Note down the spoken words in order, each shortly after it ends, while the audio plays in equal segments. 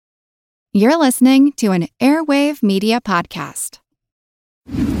You're listening to an Airwave Media Podcast.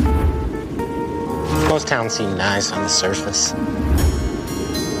 Most towns seem nice on the surface.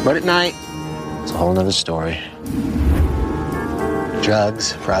 But at night, it's a whole nother story.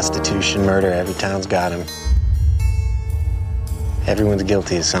 Drugs, prostitution, murder, every town's got them. Everyone's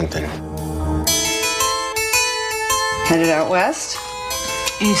guilty of something. Headed out west?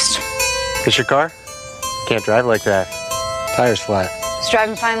 East. It's your car? Can't drive like that. Tire's flat. Was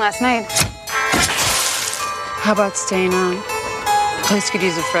driving fine last night. How about staying on? The place could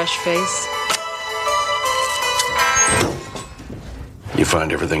use a fresh face. You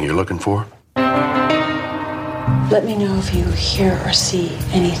find everything you're looking for? Let me know if you hear or see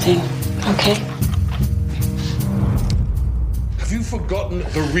anything, okay? Have you forgotten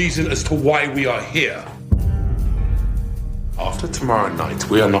the reason as to why we are here? After tomorrow night,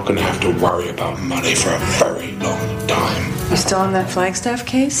 we are not going to have to worry about money for a very long time. You still on that Flagstaff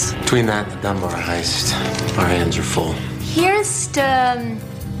case? Between that and the Dunbar heist, our hands are full. Here's to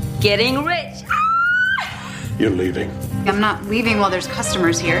getting rich. You're leaving. I'm not leaving while there's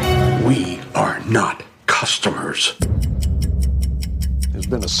customers here. We are not customers. There's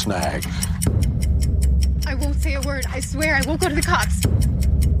been a snag. I won't say a word. I swear I won't go to the cops.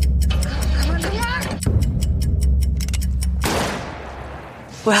 Come on,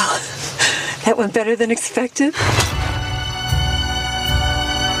 Well, that went better than expected.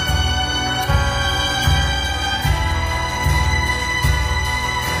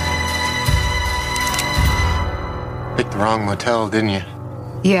 Picked the wrong motel, didn't you?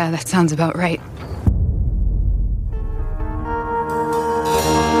 Yeah, that sounds about right.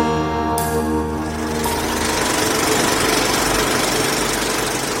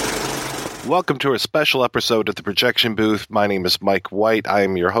 Welcome to a special episode of The Projection Booth. My name is Mike White. I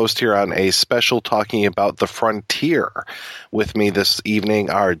am your host here on a special talking about the frontier. With me this evening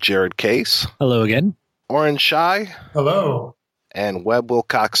are Jared Case. Hello again. Oren Shai. Hello. And Webb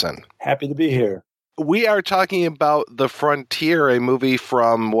Wilcoxen. Happy to be here. We are talking about The Frontier, a movie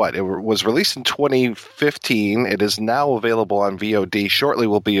from, it was released in 2015. It is now available on VOD. Shortly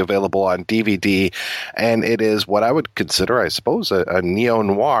will be available on DVD. And it is what I would consider, I suppose, a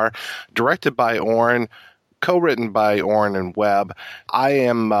neo-noir, directed by Oren, co-written by Oren and Webb. I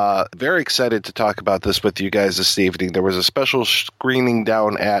am very excited to talk about this with you guys this evening. There was a special screening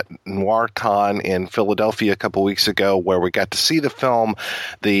down at NoirCon in Philadelphia a couple weeks ago where we got to see the film,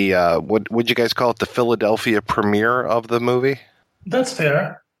 would you guys call it the Philadelphia premiere of the movie? That's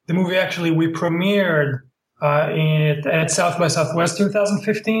fair. The movie actually, we premiered at South by Southwest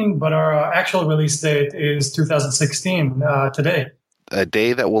 2015, but our actual release date is 2016 today. A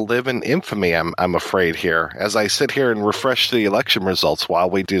day that will live in infamy, I'm afraid, here, as I sit here and refresh the election results while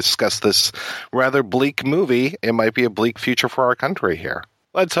we discuss this rather bleak movie. It might be a bleak future for our country here.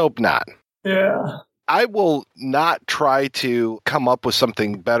 Let's hope not. Yeah. I will not try to come up with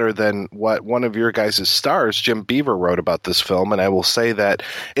something better than what one of your guys' stars, Jim Beaver, wrote about this film, and I will say that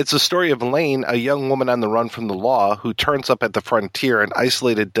it's a story of Laine, a young woman on the run from the law who turns up at the frontier, an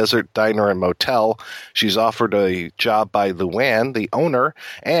isolated desert diner and motel. She's offered a job by Luanne, the owner,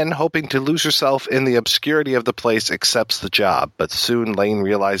 and hoping to lose herself in the obscurity of the place, accepts the job. But soon Laine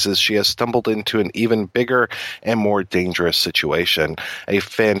realizes she has stumbled into an even bigger and more dangerous situation. A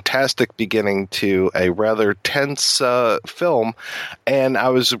fantastic beginning to a rather tense film, and I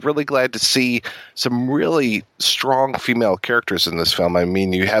was really glad to see some really strong female characters in this film. I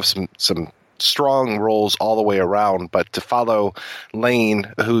mean, you have some strong roles all the way around, but to follow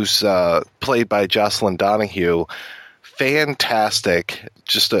Laine, who's played by Jocelin Donahue, fantastic,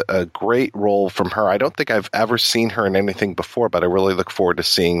 just a great role from her. I don't think I've ever seen her in anything before, but I really look forward to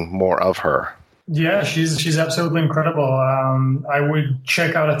seeing more of her. Yeah, she's absolutely incredible. I would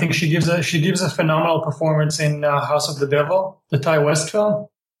check out. I think she gives a phenomenal performance in House of the Devil, the Ty West film.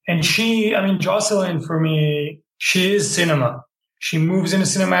 And Jocelyn, for me, she is cinema. She moves in a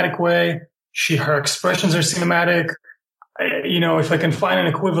cinematic way. Her expressions are cinematic. If I can find an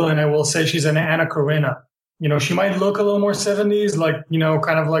equivalent, I will say she's an Anna Karenina. She might look a little more 70s,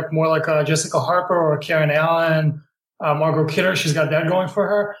 kind of like more like a Jessica Harper or a Karen Allen, Margot Kidder. She's got that going for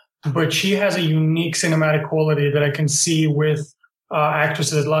her. But she has a unique cinematic quality that I can see with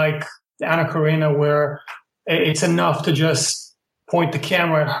actresses like Anna Karenina, where it's enough to just point the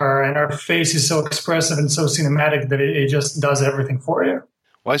camera at her, and her face is so expressive and so cinematic that it just does everything for you.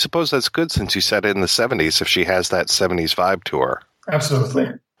 Well, I suppose that's good since you said it in the 70s, if she has that 70s vibe to her. Absolutely.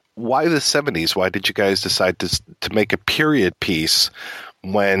 Why the 70s? Why did you guys decide to make a period piece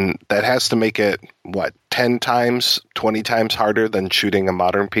when that has to make it, 10 times, 20 times harder than shooting a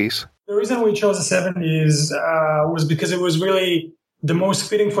modern piece? The reason we chose the 70s was because it was really the most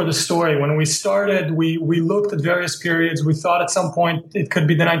fitting for the story. When we started, we looked at various periods. We thought at some point it could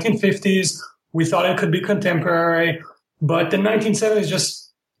be the 1950s. We thought it could be contemporary, but the 1970s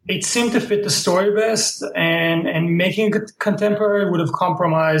it seemed to fit the story best, and making it contemporary would have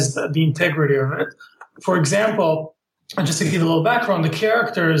compromised the integrity of it. For example, just to give a little background, the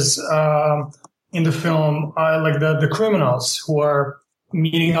characters in the film are like the criminals who are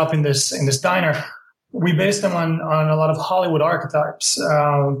meeting up in this diner. We based them on a lot of Hollywood archetypes.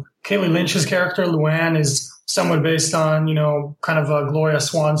 Kaylee Lynch's character, Luanne, is somewhat based on, kind of a Gloria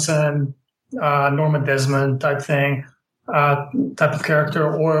Swanson, Norma Desmond type thing, type of character,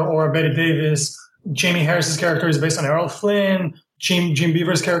 or Betty Davis. Jamie Harris's character is based on Errol Flynn. Jim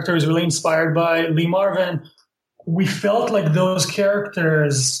Beaver's character is really inspired by Lee Marvin. We felt like those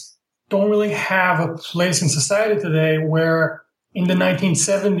characters don't really have a place in society today, where in the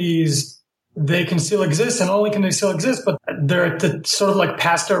 1970s, they can still exist, and not only can they still exist, but they're at the sort of like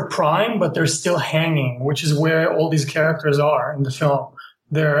past their prime, but they're still hanging, which is where all these characters are in the film.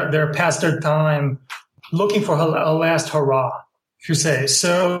 They're past their time, looking for a last hurrah, if you say.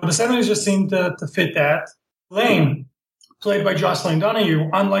 So the 70s just seemed to fit that. Laine, played by Jocelin Donahue,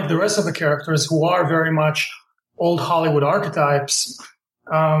 unlike the rest of the characters who are very much old Hollywood archetypes,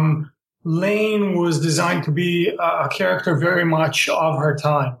 Laine was designed to be a character very much of her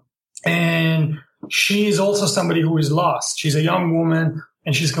time. And she's also somebody who is lost. She's a young woman,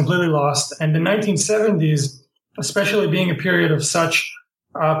 and she's completely lost. And the 1970s, especially being a period of such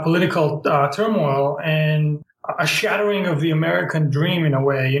political turmoil and a shattering of the American dream in a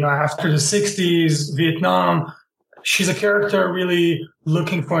way, after the 60s, Vietnam, she's a character really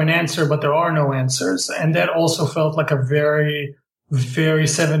looking for an answer, but there are no answers. And that also felt like a very, very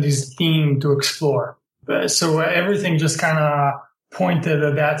 70s theme to explore. So everything just kind of pointed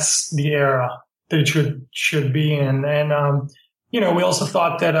that that's the era that it should be in. And, we also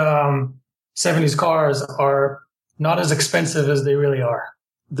thought that 70s cars are not as expensive as they really are.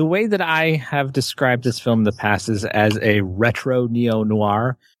 The way that I have described this film in the past is as a retro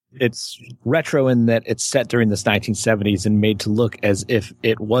neo-noir. It's retro in that it's set during the 1970s and made to look as if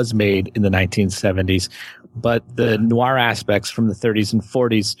it was made in the 1970s. But the noir aspects from the 30s and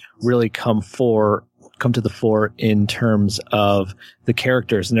 40s really come to the fore in terms of the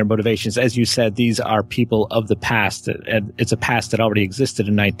characters and their motivations. As you said, these are people of the past, and it's a past that already existed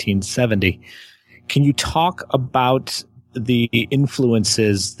in 1970. Can you talk about the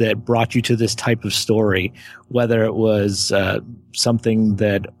influences that brought you to this type of story, whether it was something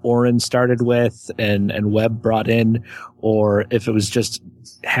that Oren started with and Webb brought in, or if it was just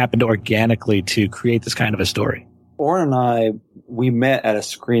happened organically to create this kind of a story? Oren and I, we met at a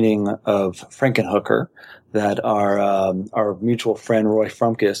screening of Frankenhooker that our mutual friend Roy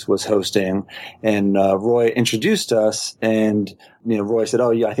Frumkes was hosting, and Roy introduced us, and Roy said,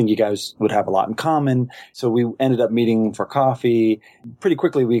 "Oh, yeah, I think you guys would have a lot in common." So we ended up meeting for coffee. Pretty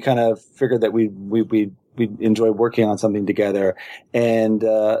quickly, we kind of figured that we enjoy working on something together, and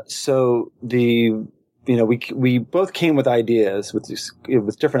so we both came with ideas,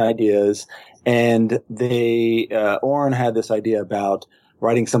 with different ideas, and Oren had this idea about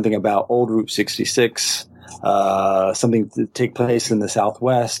writing something about old Route 66. Something to take place in the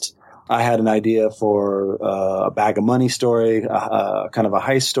Southwest. I had an idea for a bag of money story, kind of a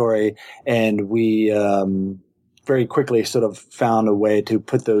heist story, and we very quickly sort of found a way to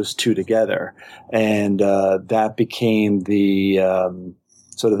put those two together, and that became the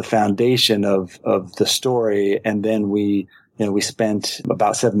sort of the foundation of the story. And then we spent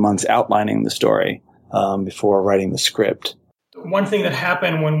about 7 months outlining the story before writing the script. One thing that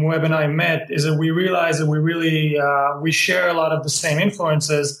happened when Webb and I met is that we realized that we really we share a lot of the same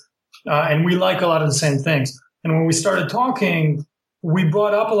influences, and we like a lot of the same things. And when we started talking, we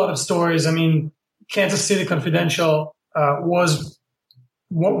brought up a lot of stories. I mean, Kansas City Confidential was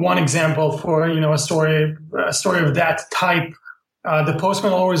one example for a story of that type. The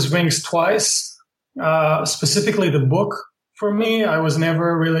Postman Always Rings Twice, specifically the book. For me, I was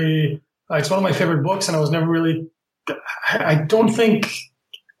never really. It's one of my favorite books, and I was never really. I don't think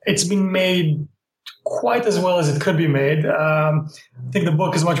it's been made quite as well as it could be made. I think the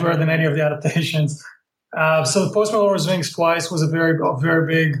book is much better than any of the adaptations. So The Postman Always Rings Twice was a very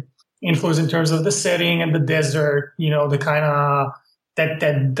big influence in terms of the setting and the desert, the kind of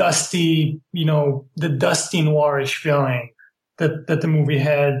that dusty, the dusty noirish feeling that the movie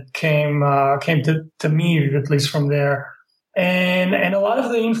had came to me, at least from there. And a lot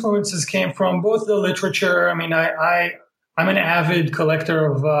of the influences came from both the literature. I mean, I'm an avid collector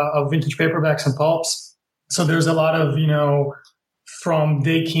of vintage paperbacks and pulps. So there's a lot of, from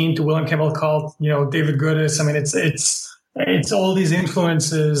Day Keane to William Campbell Cult, David Goodis. I mean, it's it's all these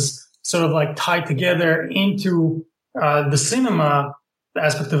influences sort of like tied together into the cinema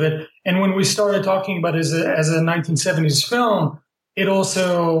aspect of it. And when we started talking about it as a 1970s film, it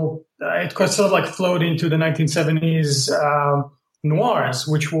also it sort of like flowed into the 1970s noirs,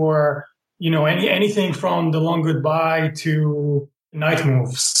 which were, anything from The Long Goodbye to Night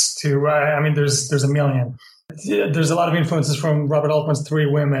Moves to, there's a million. There's a lot of influences from Robert Altman's Three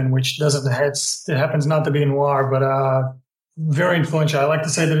Women, which it happens not to be noir, but very influential. I like to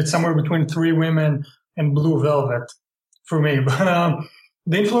say that it's somewhere between Three Women and Blue Velvet for me. But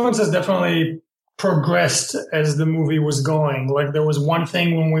the influence has definitely progressed as the movie was going. Like there was one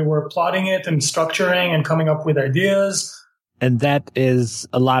thing when we were plotting it and structuring and coming up with ideas. And that is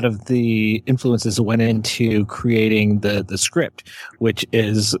a lot of the influences that went into creating the script, which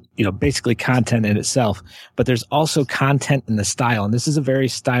is, basically content in itself. But there's also content in the style. And this is a very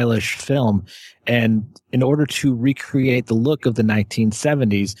stylish film. And in order to recreate the look of the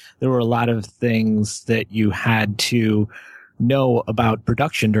 1970s, there were a lot of things that you had to know about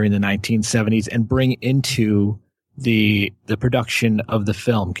production during the 1970s and bring into the production of the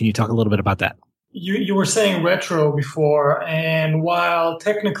film. Can you talk a little bit about that? You were saying retro before, and while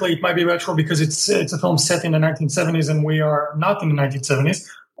technically it might be retro because it's a film set in the 1970s and we are not in the 1970s,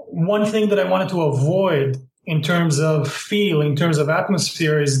 one thing that I wanted to avoid in terms of feel, in terms of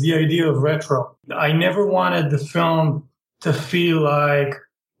atmosphere, is the idea of retro. I never wanted the film to feel like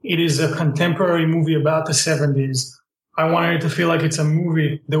it is a contemporary movie about the 70s. I wanted it to feel like it's a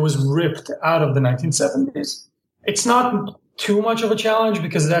movie that was ripped out of the 1970s. It's not too much of a challenge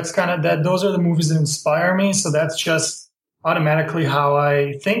because those are the movies that inspire me. So that's just automatically how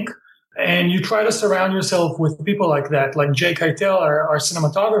I think. And you try to surround yourself with people like that, like Jay Keitel, our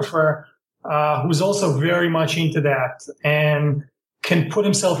cinematographer, who's also very much into that and can put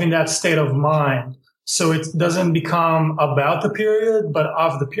himself in that state of mind. So it doesn't become about the period, but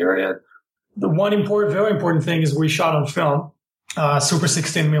of the period. The one very important thing is we shot on film, Super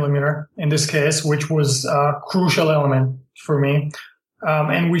 16 millimeter in this case, which was a crucial element for me.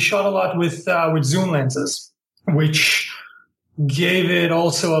 And we shot a lot with zoom lenses, which gave it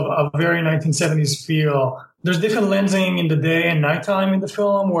also a very 1970s feel. There's different lensing in the day and nighttime in the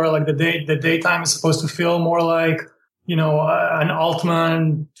film, where like the daytime is supposed to feel more like, an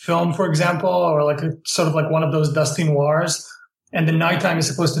Altman film, for example, or like sort of like one of those dusty noirs. And the nighttime is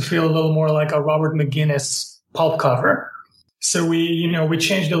supposed to feel a little more like a Robert McGuinness pulp cover. So we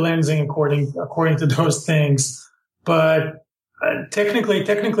changed the lensing according to those things. But technically,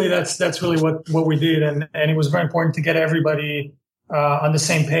 that's really what we did, and it was very important to get everybody on the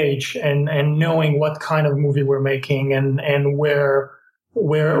same page and knowing what kind of movie we're making and where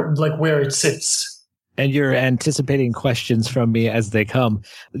it sits. And you're anticipating questions from me as they come.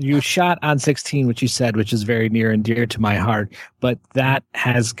 You shot on 16, which you said, which is very near and dear to my heart, but that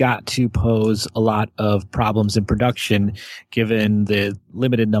has got to pose a lot of problems in production, given the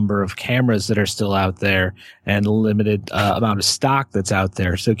limited number of cameras that are still out there and the limited amount of stock that's out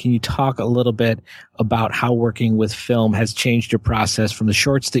there. So can you talk a little bit about how working with film has changed your process from the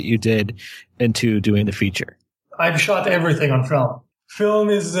shorts that you did into doing the feature? I've shot everything on film. Film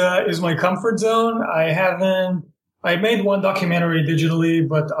is my comfort zone. I made one documentary digitally,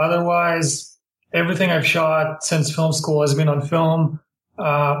 but otherwise everything I've shot since film school has been on film.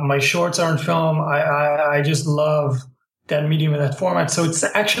 My shorts are on film. I just love that medium and that format. So it's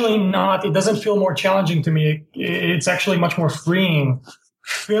actually it doesn't feel more challenging to me. It's actually much more freeing.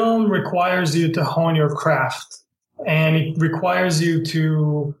 Film requires you to hone your craft, and it requires you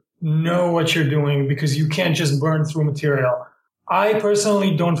to know what you're doing because you can't just burn through material. I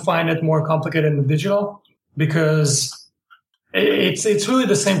personally don't find it more complicated than digital because it's really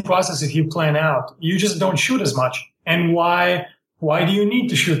the same process if you plan out. You just don't shoot as much. And why do you need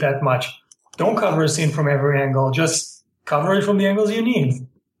to shoot that much? Don't cover a scene from every angle. Just cover it from the angles you need.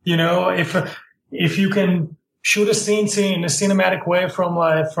 If you can shoot a scene in a cinematic way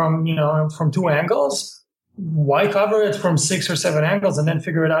from two angles, why cover it from 6 or 7 angles and then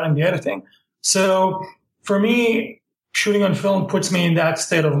figure it out in the editing? So for me, shooting on film puts me in that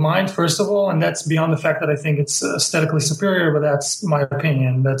state of mind, first of all, and that's beyond the fact that I think it's aesthetically superior, but that's my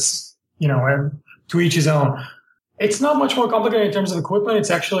opinion. That's, to each his own. It's not much more complicated in terms of equipment.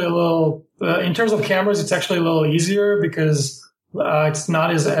 It's actually a little, in terms of cameras, it's actually a little easier because it's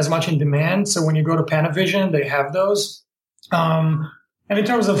not as much in demand. So when you go to Panavision, they have those. And in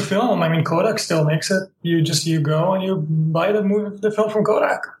terms of film, Kodak still makes it. You go and you buy the film from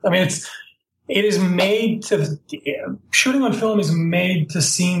Kodak. It is made shooting on film is made to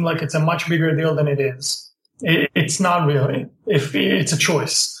seem like it's a much bigger deal than it is. It's not really. If it's a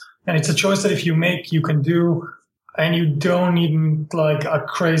choice, and it's a choice that if you make, you can do. and you don't need like a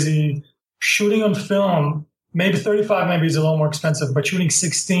crazy shooting on film. Maybe 35 maybe is a little more expensive, but shooting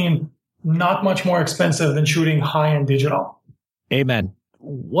 16, not much more expensive than shooting high-end digital. Amen.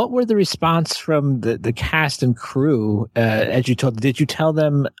 What were the response from the cast and crew as you told? Did you tell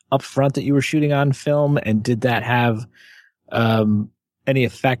them up front that you were shooting on film, and did that have any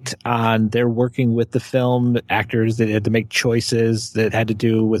effect on their working with the film? Actors that had to make choices that had to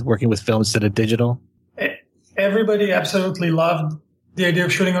do with working with film instead of digital? Everybody absolutely loved the idea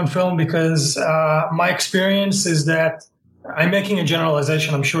of shooting on film because my experience is that I'm making a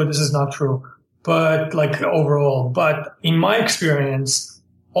generalization. I'm sure this is not true, but like overall. But in my experience,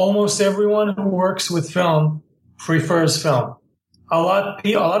 almost everyone who works with film prefers film. A lot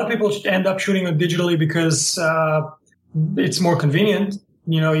of people end up shooting it digitally because it's more convenient.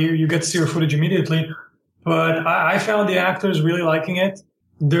 You know, you get to see your footage immediately. But I found the actors really liking it.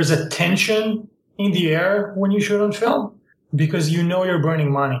 There's a tension in the air when you shoot on film because you know you're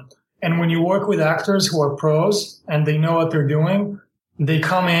burning money. And when you work with actors who are pros and they know what they're doing, they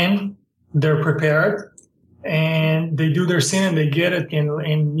come in, they're prepared, and they do their scene and they get it in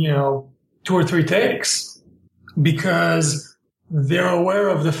 2 or 3 takes because they're aware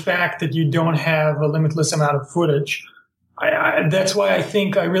of the fact that you don't have a limitless amount of footage. That's why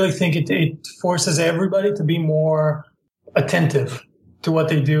I really think it forces everybody to be more attentive to what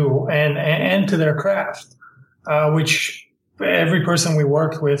they do and to their craft, which every person we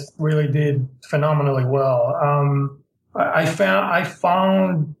worked with really did phenomenally well. I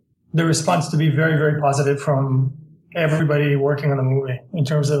found the response to be very, very positive from everybody working on the movie in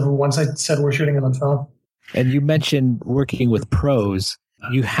terms of once I said we're shooting it on film. And you mentioned working with pros.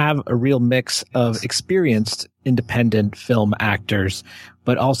 You have a real mix of experienced independent film actors,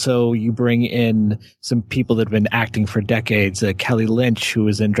 but also you bring in some people that have been acting for decades. Kelly Lynch, who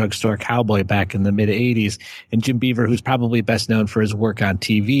was in Drugstore Cowboy back in the mid-'80s, and Jim Beaver, who's probably best known for his work on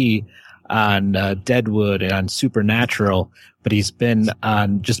TV, on Deadwood and on Supernatural, but he's been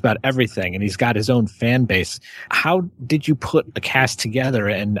on just about everything, and he's got his own fan base. How did you put a cast together,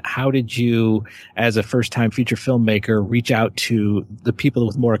 and how did you, as a first-time feature filmmaker, reach out to the people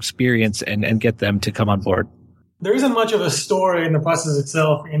with more experience and get them to come on board? There isn't much of a story in the process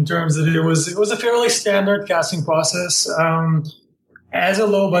itself in terms that it was a fairly standard casting process. As a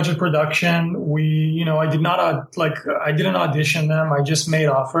low-budget production, I didn't audition them. I just made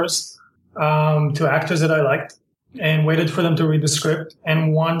offers to actors that I liked and waited for them to read the script.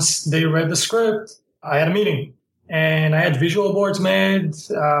 And once they read the script, I had a meeting and I had visual boards made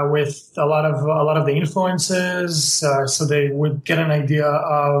with a lot of the influences, so they would get an idea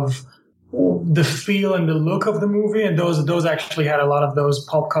of the feel and the look of the movie. And those actually had a lot of those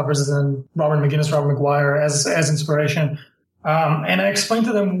pulp covers and Robert McGuinness, Robert McGuire as inspiration. And I explained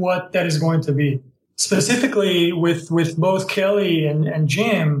to them what that is going to be. Specifically with both Kelly and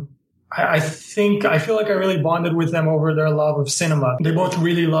Jim, I feel like I really bonded with them over their love of cinema. They both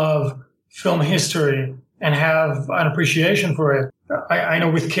really love film history and have an appreciation for it. I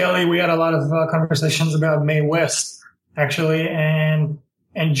know with Kelly, we had a lot of conversations about Mae West, actually, and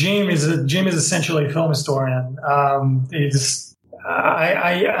Jim is essentially a film historian.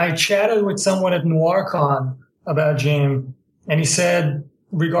 I chatted with someone at NoirCon about Jim, and he said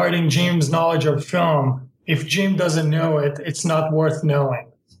regarding Jim's knowledge of film, if Jim doesn't know it, it's not worth knowing.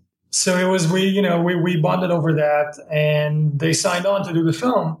 So it was we bonded over that, and they signed on to do the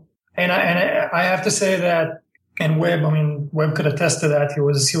film. And I have to say that, and Webb could attest to that. He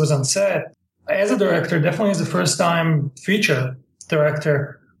was on set as a director, definitely as a first time feature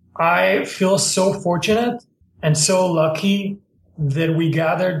director. I feel so fortunate and so lucky that we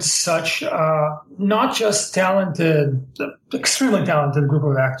gathered such not just extremely talented group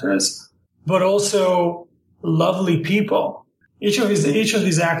of actors, but also lovely people. Each of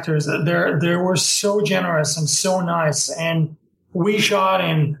these actors, they were so generous and so nice, and we shot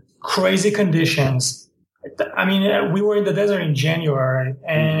in crazy conditions. I mean, we were in the desert in January,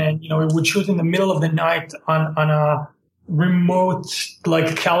 and we would shoot in the middle of the night on a remote,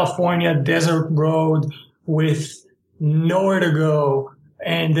 like California desert road with nowhere to go,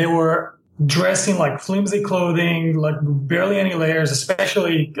 and they were dressed in like flimsy clothing, like barely any layers.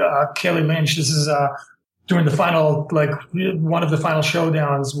 Especially Kelly Lynch. This is during the final, like one of the final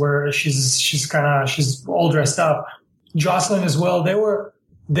showdowns where she's all dressed up. Jocelin as well. They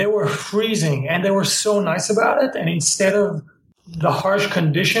were freezing, and they were so nice about it. And instead of the harsh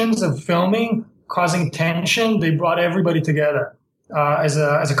conditions of filming causing tension, they brought everybody together as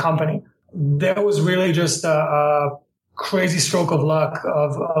a company. That was really just a crazy stroke of luck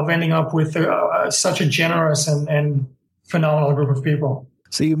of ending up with such a generous and phenomenal group of people.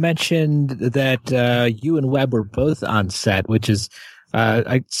 So you mentioned that you and Webb were both on set, which is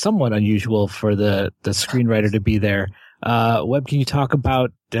somewhat unusual for the screenwriter to be there. Webb, can you talk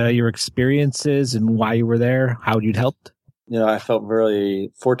about your experiences and why you were there, how you'd helped? I felt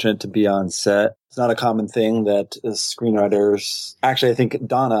very fortunate to be on set. It's not a common thing that screenwriters, actually, I think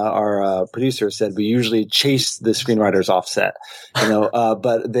Donna, our producer, said we usually chase the screenwriters off set,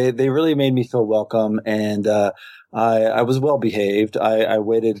 but they really made me feel welcome. And I was well behaved. I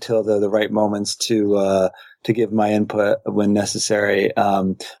waited until the right moments to give my input when necessary. I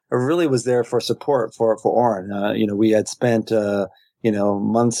really was there for support for Oren. We had spent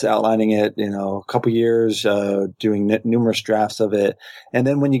months outlining it, a couple years, doing numerous drafts of it. And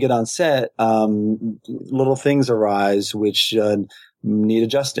then when you get on set, little things arise which need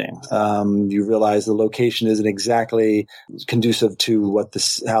adjusting. You realize the location isn't exactly conducive to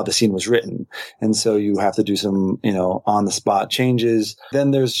how the scene was written. And so you have to do some, on the spot changes. Then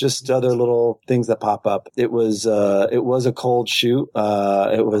there's just other little things that pop up. It was a cold shoot.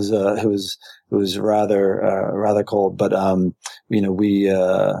 It was rather cold, but, we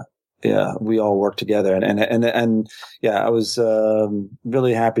all worked together and I was,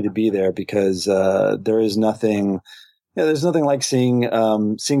 really happy to be there because, there's nothing like seeing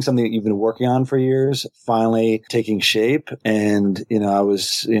something that you've been working on for years finally taking shape. And, I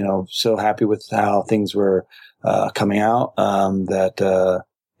was, so happy with how things were, coming out, that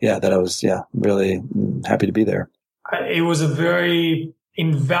I was, really happy to be there. It was a very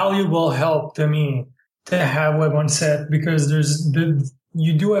invaluable help to me to have Webb on set because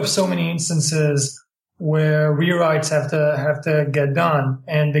you do have so many instances where rewrites have to get done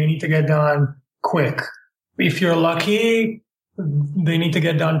and they need to get done quick. If you're lucky, they need to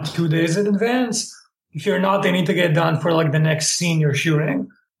get done 2 days in advance. If you're not, they need to get done for like the next scene you're shooting.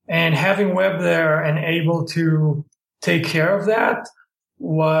 And having Webb there and able to take care of that,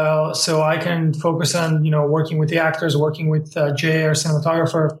 so I can focus on, working with the actors, working with Jay, our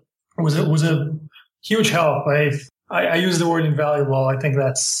cinematographer, was a huge help. I use the word invaluable. I think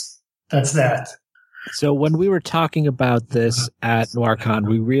that's that. So when we were talking about this at NoirCon,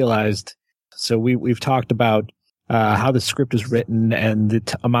 we realized, so we've talked about how the script was written and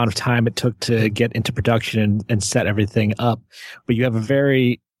the amount of time it took to get into production and set everything up. But you have a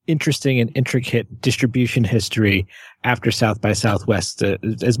very interesting and intricate distribution history after South by Southwest.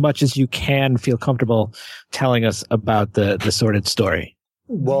 As much as you can feel comfortable telling us about the sordid story.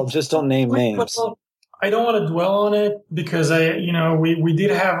 Well, just don't name names. I don't want to dwell on it because we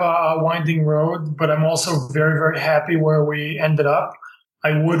did have a winding road, but I'm also very, very happy where we ended up.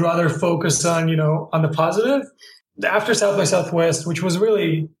 I would rather focus on the positive. After South by Southwest, which was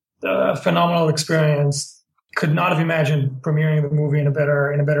really a phenomenal experience, could not have imagined premiering the movie in a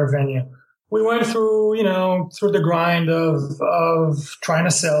better venue. We went through the grind of trying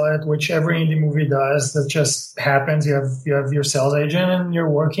to sell it, which every indie movie does. That just happens. You have your sales agent and you're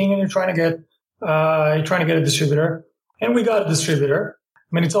working and you're trying to get a distributor. And we got a distributor.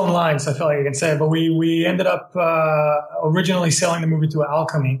 I mean, it's online, so I feel like I can say it, but we ended up originally selling the movie to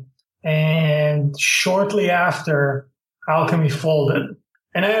Alchemy. And shortly after, Alchemy folded.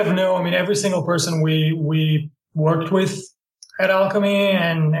 And every single person we worked with at Alchemy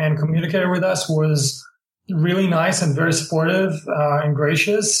and communicated with us was really nice and very supportive and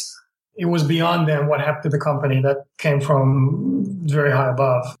gracious. It was beyond them what happened to the company that came from very high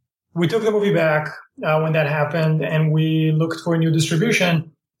above. We took the movie back when that happened and we looked for a new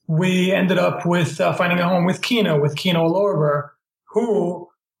distribution. We ended up with finding a home with Kino Lorber, who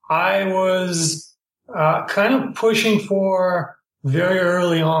I was kind of pushing for very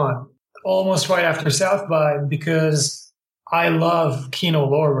early on, almost right after South by, because I love Kino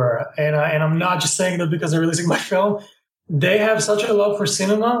Lorber. And I'm not just saying that because they're releasing my film. They have such a love for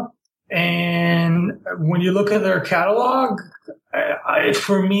cinema. And when you look at their catalog,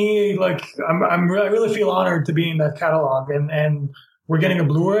 for me, I really feel honored to be in that catalog. And we're getting a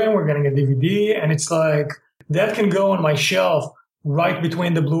Blu-ray and we're getting a DVD. And it's like, that can go on my shelf right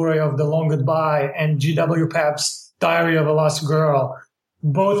between the Blu-ray of The Long Goodbye and G.W. Papp's Diary of a Lost Girl.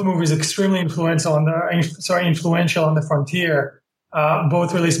 Both movies extremely influential on the frontier,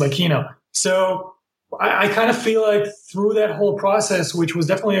 both released by Kino. So I kind of feel like through that whole process, which was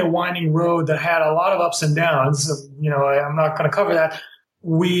definitely a winding road that had a lot of ups and downs, I'm not going to cover that.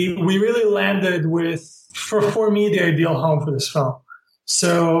 We really landed with, for me, the ideal home for this film.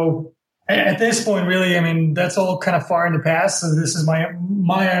 So at this point, really, that's all kind of far in the past. So this is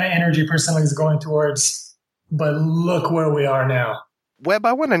my energy personally is going towards, but look where we are now. Webb,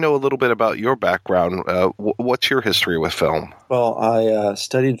 I want to know a little bit about your background. What's your history with film? Well, I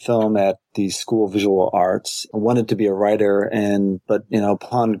studied film at the School of Visual Arts. I wanted to be a writer, but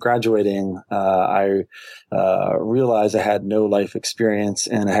upon graduating, I realized I had no life experience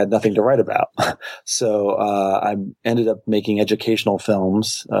and I had nothing to write about. So I ended up making educational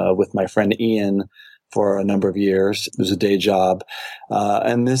films with my friend Ian for a number of years. It was a day job.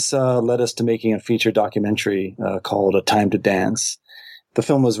 And this led us to making a feature documentary called A Time to Dance. The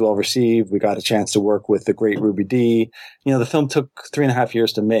film was well received. We got a chance to work with the great Ruby Dee. The film took 3.5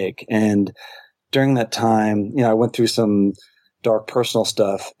 years to make. And during that time, I went through some dark personal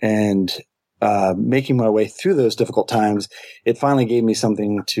stuff, and making my way through those difficult times, it finally gave me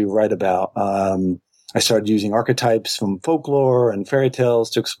something to write about. I started using archetypes from folklore and fairy tales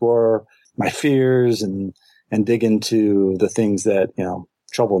to explore my fears and dig into the things that,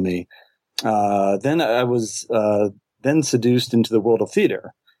 trouble me. Then I was then seduced into the world of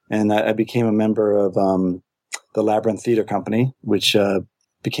theater, and I became a member of the Labyrinth Theater Company, which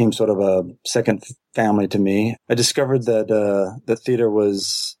became sort of a second family to me. I discovered that the theater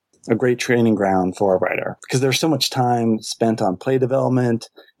was a great training ground for a writer, because there's so much time spent on play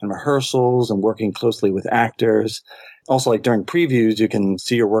development and rehearsals and working closely with actors. Also, like during previews, you can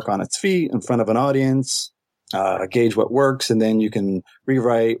see your work on its feet in front of an audience, gauge what works, and then you can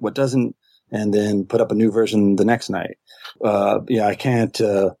rewrite what doesn't, and then put up a new version the next night. I can't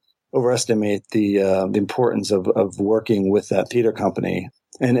overestimate the importance of working with that theater company.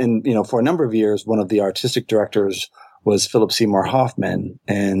 And for a number of years, one of the artistic directors was Philip Seymour Hoffman,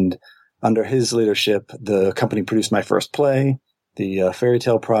 and under his leadership, the company produced my first play, the Fairy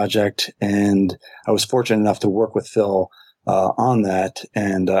Tale Project, and I was fortunate enough to work with Phil on that,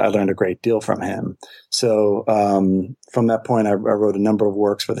 and I learned a great deal from him. So from that point, I wrote a number of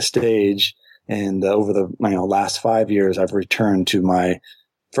works for the stage, and over the last 5 years, I've returned to my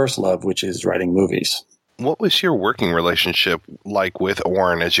first love, which is writing movies. What was your working relationship like with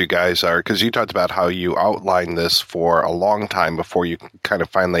Oren as you guys are? Because you talked about how you outlined this for a long time before you kind of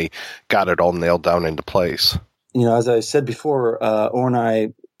finally got it all nailed down into place. As I said before, Oren and I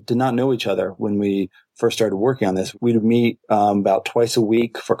did not know each other when we first started working on this. We'd meet about twice a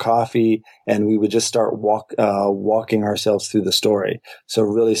week for coffee, and we would just start walking ourselves through the story. So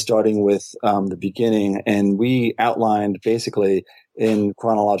really starting with the beginning, and we outlined basically in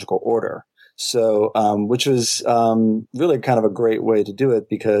chronological order. So, which was really kind of a great way to do it,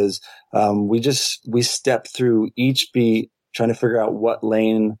 because we stepped through each beat, trying to figure out what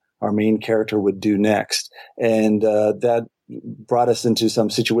Laine, our main character, would do next, and that brought us into some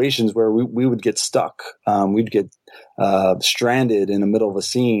situations where we would get stuck. We'd get stranded in the middle of a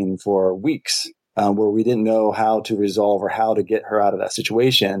scene for weeks, where we didn't know how to resolve or how to get her out of that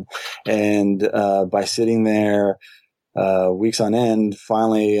situation, and by sitting there weeks on end,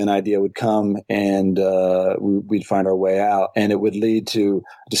 finally an idea would come, and we'd find our way out, and it would lead to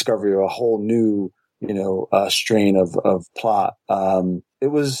discovery of a whole new, strain of plot.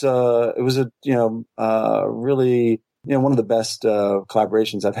 It was a really one of the best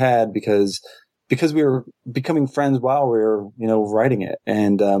collaborations I've had, because we were becoming friends while we were writing it,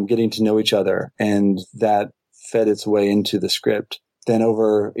 and getting to know each other, and that fed its way into the script. Then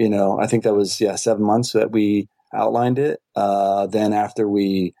over I think that was 7 months that we outlined it. Then after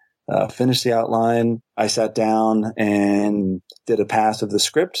we finished the outline, I sat down and did a pass of the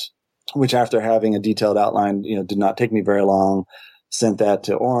script, which after having a detailed outline, did not take me very long. Sent that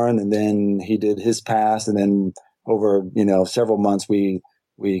to Oren, and then he did his pass, and then over several months we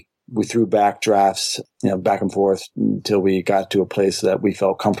threw back drafts back and forth until we got to a place that we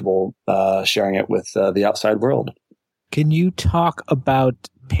felt comfortable sharing it with the outside world. Can you talk about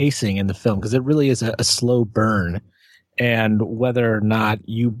pacing in the film? Because it really is a slow burn, and whether or not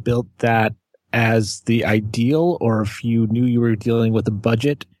you built that as the ideal, or if you knew you were dealing with a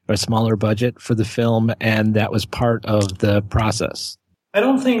budget or a smaller budget for the film, and that was part of the process. I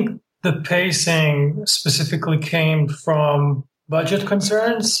don't think the pacing specifically came from budget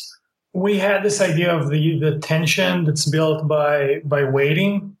concerns. We had this idea of the tension that's built by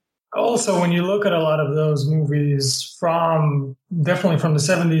waiting. Also, when you look at a lot of those movies definitely from the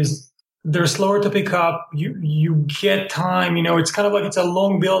 70s, they're slower to pick up. You get time, it's kind of like it's a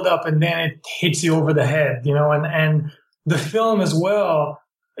long build up, and then it hits you over the head, and the film as well,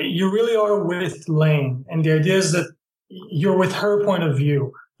 you really are with Laine. And the idea is that you're with her point of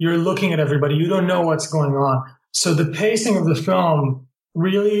view. You're looking at everybody. You don't know what's going on. So the pacing of the film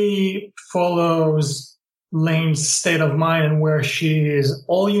really follows Laine's state of mind and where she is.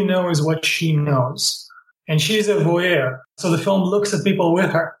 All you know is what she knows. And she's a voyeur. So the film looks at people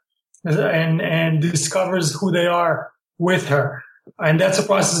with her and discovers who they are with her. And that's a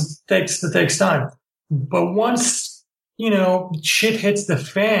process that takes time. But once, shit hits the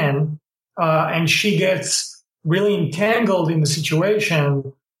fan, and she gets really entangled in the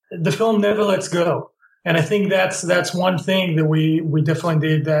situation, the film never lets go. And I think that's one thing that we definitely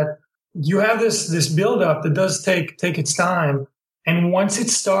did, that you have this build up that does take its time. And once it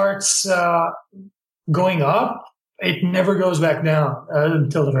starts going up, it never goes back down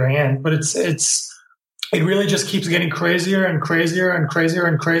until the very end. But it really just keeps getting crazier and crazier and crazier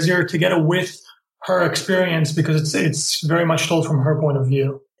and crazier together with her experience, because it's very much told from her point of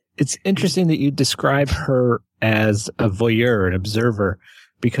view. It's interesting that you describe her as a voyeur, an observer,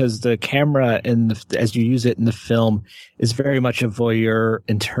 because the camera, as you use it in the film, is very much a voyeur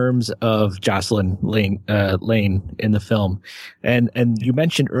in terms of Jocelin Laine in the film. And you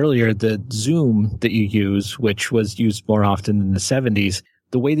mentioned earlier the zoom that you use, which was used more often in the 70s.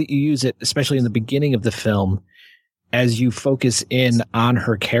 The way that you use it, especially in the beginning of the film, as you focus in on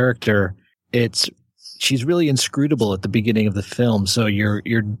her character, she's really inscrutable at the beginning of the film. So you're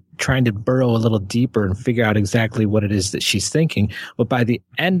trying to burrow a little deeper and figure out exactly what it is that she's thinking. But by the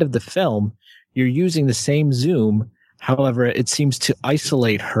end of the film, you're using the same zoom. However, it seems to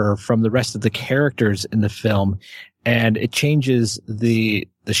isolate her from the rest of the characters in the film. And it changes the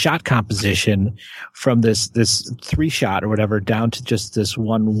shot composition from this 3-shot or whatever down to just this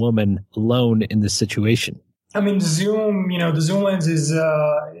one woman alone in this situation. I mean, the zoom lens is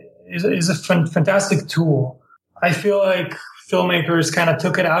a fantastic tool. I feel like filmmakers kind of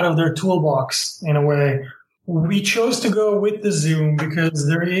took it out of their toolbox in a way. We chose to go with the zoom because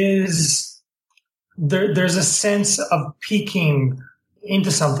there's a sense of peeking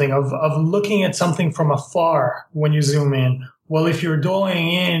into something, of looking at something from afar when you zoom in. Well, if you're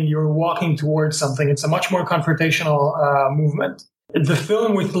doling in, you're walking towards something. It's a much more confrontational movement. The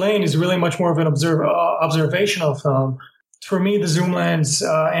film with Laine is really much more of an observational film. For me, the zoom lens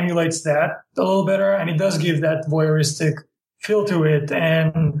emulates that a little better, and it does give that voyeuristic feel to it.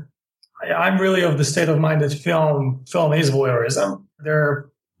 And I'm really of the state of mind that film is voyeurism. They're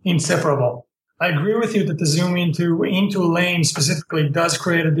inseparable. I agree with you that the zoom into Laine specifically does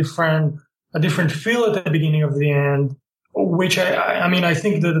create a different feel at the beginning of the end, which I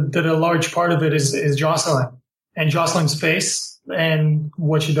think that a large part of it is Jocelyn and Jocelyn's face and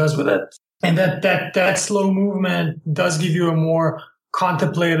what she does with it. And that slow movement does give you a more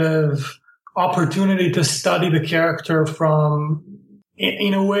contemplative opportunity to study the character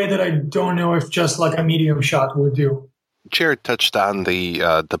in a way that I don't know if just like a medium shot would do. Jared touched on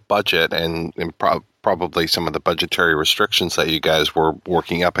the budget and probably some of the budgetary restrictions that you guys were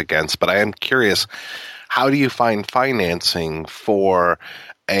working up against. But I am curious, how do you find financing for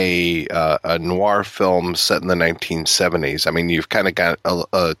a noir film set in the 1970s? I mean, you've kind of got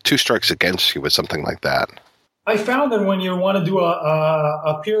two strikes against you with something like that. I found that when you want to do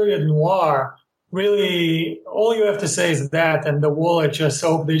a period noir, really all you have to say is that, and the wallet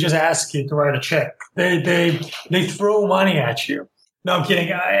they just ask you to write a check. They throw money at you. No, I'm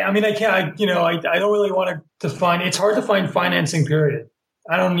kidding. I don't really want to find. It's hard to find financing. Period.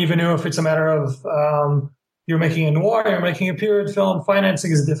 I don't even know if it's a matter of you're making a noir, you're making a period film.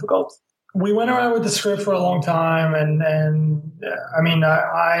 Financing is difficult. We went around with the script for a long time, and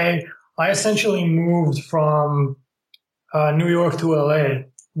I essentially moved from New York to LA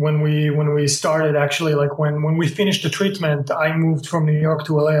when we started. Actually, like when we finished the treatment, I moved from New York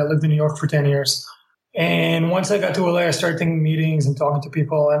to LA. I lived in New York for 10 years. And once I got to LA, I started taking meetings and talking to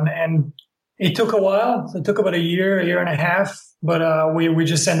people. And it took a while. It took about a year and a half. But we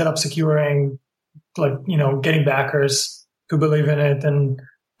just ended up securing, getting backers to believe in it. And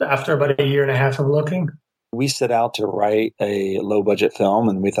after about a year and a half of looking, we set out to write a low-budget film,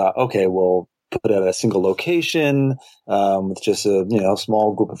 and we thought, okay, we'll put it at a single location with just a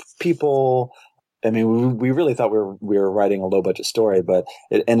small group of people. I mean, we really thought we were writing a low-budget story, but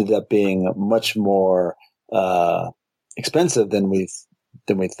it ended up being much more expensive than we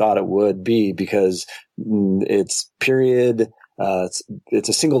thought it would be, because it's period. It's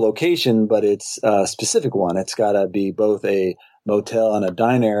a single location, but it's a specific one. It's got to be both a motel and a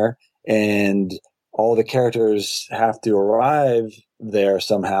diner, and all the characters have to arrive there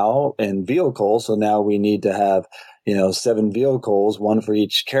somehow in vehicles. So now we need to have, 7 vehicles, one for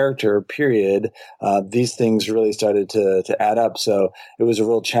each character, period. These things really started to add up. So it was a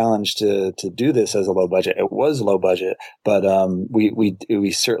real challenge to do this as a low budget. It was low budget, but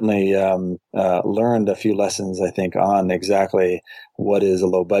we certainly learned a few lessons, I think, on exactly what is a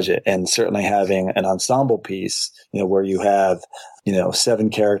low budget, and certainly having an ensemble piece, where you have 7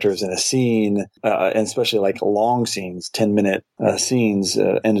 characters in a scene, and especially like long scenes, 10-minute scenes,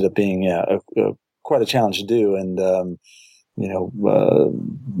 ended up being quite a challenge to do. And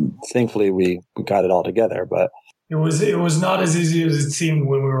thankfully we got it all together. But it was not as easy as it seemed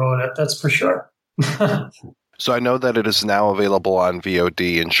when we wrote it. That's for sure. So I know that it is now available on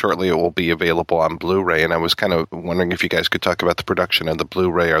VOD, and shortly it will be available on Blu-ray. And I was kind of wondering if you guys could talk about the production of the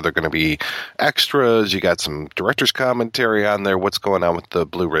Blu-ray. Are there going to be extras? You got some director's commentary on there. What's going on with the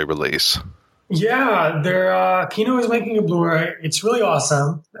Blu-ray release? Yeah, Kino is making a Blu-ray. It's really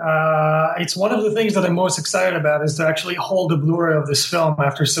awesome. It's one of the things that I'm most excited about is to actually hold the Blu-ray of this film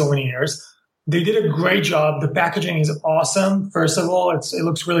after so many years. They did a great job. The packaging is awesome. First of all, it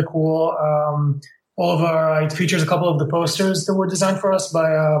looks really cool. It features a couple of the posters that were designed for us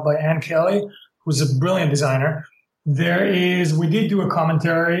by Ann Kelly, who's a brilliant designer. We did do a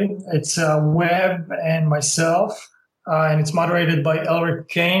commentary. It's Webb and myself, and it's moderated by Elric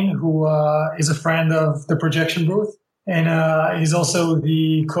Kane, who is a friend of the Projection Booth, and he's also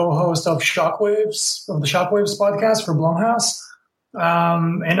the co-host of the Shockwaves podcast for Blumhouse.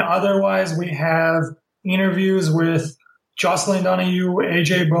 And otherwise, we have interviews with Jocelin Donahue,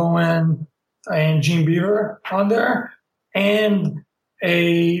 AJ Bowen, and Gene Beaver on there, and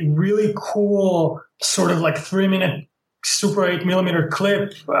a really cool sort of like 3-minute Super 8mm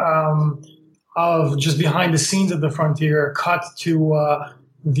clip of just behind the scenes of the Frontier, cut to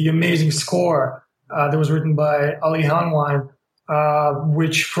the amazing score that was written by Ali Hanwine,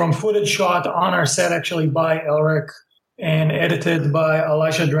 which from footage shot on our set actually by Elric and edited by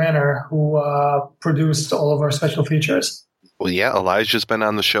Elijah Drenner, who produced all of our special features. Well, yeah, Elijah's been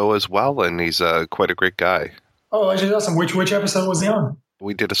on the show as well, and he's quite a great guy. Oh, Elijah's awesome. Which episode was he on?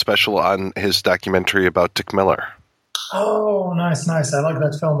 We did a special on his documentary about Dick Miller. Oh, nice. I like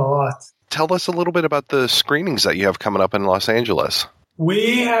that film a lot. Tell us a little bit about the screenings that you have coming up in Los Angeles.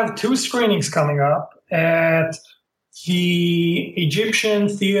 We have 2 screenings coming up at the Egyptian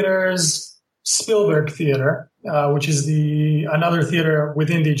Theater's Spielberg Theater, which is another theater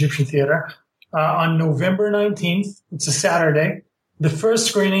within the Egyptian Theater. On November 19th, it's a Saturday. The first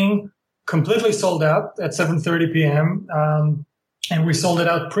screening completely sold out at 7:30 p.m., and we sold it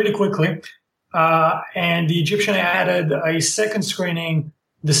out pretty quickly. And the Egyptian added a second screening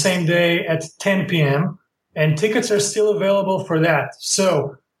the same day at 10 p.m., and tickets are still available for that.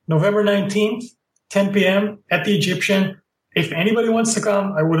 So November 19th, 10 p.m. at the Egyptian. If anybody wants to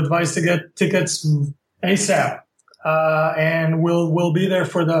come, I would advise to get tickets ASAP. And we'll be there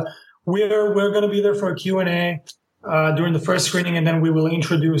for we're going to be there for a Q&A during the first screening, and then we will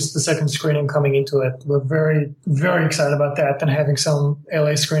introduce the second screening coming into it. We're very, very excited about that and having some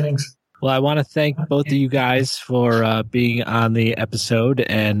LA screenings. Well, I want to thank both of you guys for being on the episode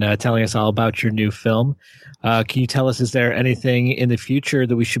and telling us all about your new film. Can you tell us, is there anything in the future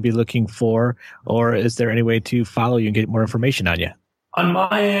that we should be looking for, or is there any way to follow you and get more information on you? On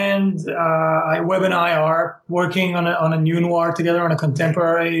my end, Webb and I are working on a neo-noir together, on a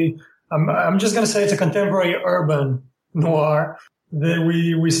contemporary. I'm just going to say it's a contemporary urban noir that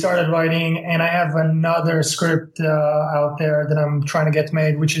we started writing, and I have another script out there that I'm trying to get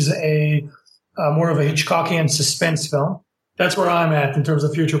made, which is a more of a Hitchcockian suspense film. That's where I'm at in terms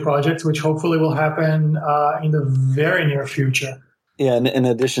of future projects, which hopefully will happen in the very near future. Yeah, and in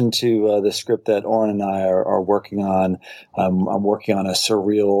addition to the script that Oren and I are working on, I'm working on a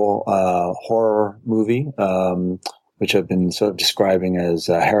surreal horror movie, which I've been sort of describing as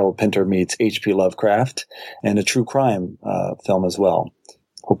Harold Pinter meets H.P. Lovecraft, and a true crime film as well.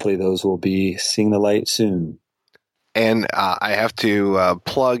 Hopefully those will be seeing the light soon. And I have to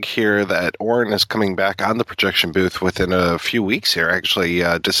plug here that Oren is coming back on the Projection Booth within a few weeks here. Actually,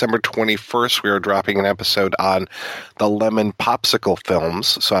 December 21st, we are dropping an episode on the Lemon Popsicle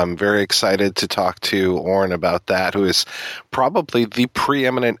films. So I'm very excited to talk to Oren about that, who is probably the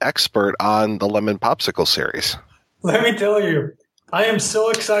preeminent expert on the Lemon Popsicle series. Let me tell you, I am so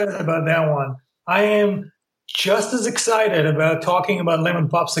excited about that one. I am just as excited about talking about Lemon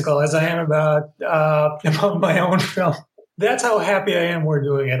Popsicle as I am about my own film. That's how happy I am we're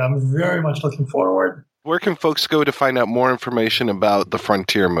doing it. I'm very much looking forward. Where can folks go to find out more information about the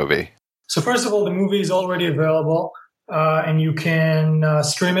Frontier movie? So first of all, the movie is already available, and you can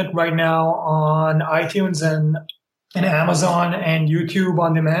stream it right now on iTunes and Amazon and YouTube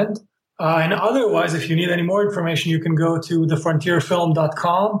on demand. And otherwise, if you need any more information, you can go to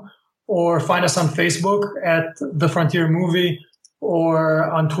thefrontierfilm.com or find us on Facebook at The Frontier Movie or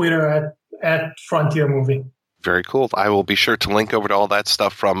on Twitter at Frontier Movie. Very cool. I will be sure to link over to all that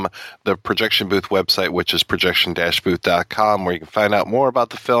stuff from the Projection Booth website, which is projection-booth.com, where you can find out more about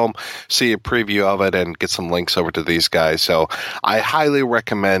the film, see a preview of it, and get some links over to these guys. So I highly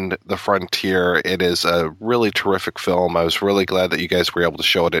recommend The Frontier. It is a really terrific film. I was really glad that you guys were able to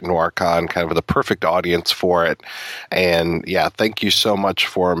show it at NoirCon, kind of the perfect audience for it. And yeah, thank you so much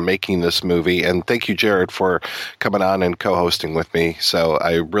for making this movie. And thank you, Jared, for coming on and co-hosting with me. So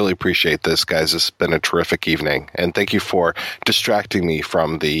I really appreciate this, guys. It's been a terrific evening. And thank you for distracting me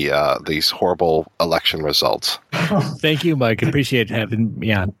from these horrible election results. Thank you, Mike. Appreciate having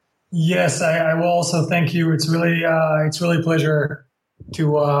me on. Yes, I will also thank you. It's really a pleasure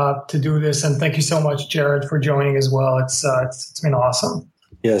to do this, and thank you so much, Jared, for joining as well. It's been awesome.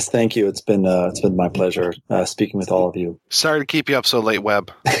 Yes, thank you. It's been my pleasure speaking with all of you. Sorry to keep you up so late,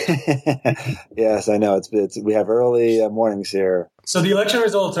 Webb. Yes, I know. We have early mornings here. So the election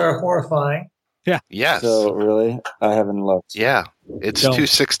results are horrifying. Yeah. Yes. So really, I haven't looked. Yeah, it's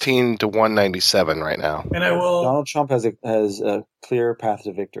 216 to 197 right now. And I will. Donald Trump has a clear path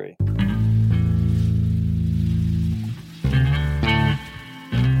to victory.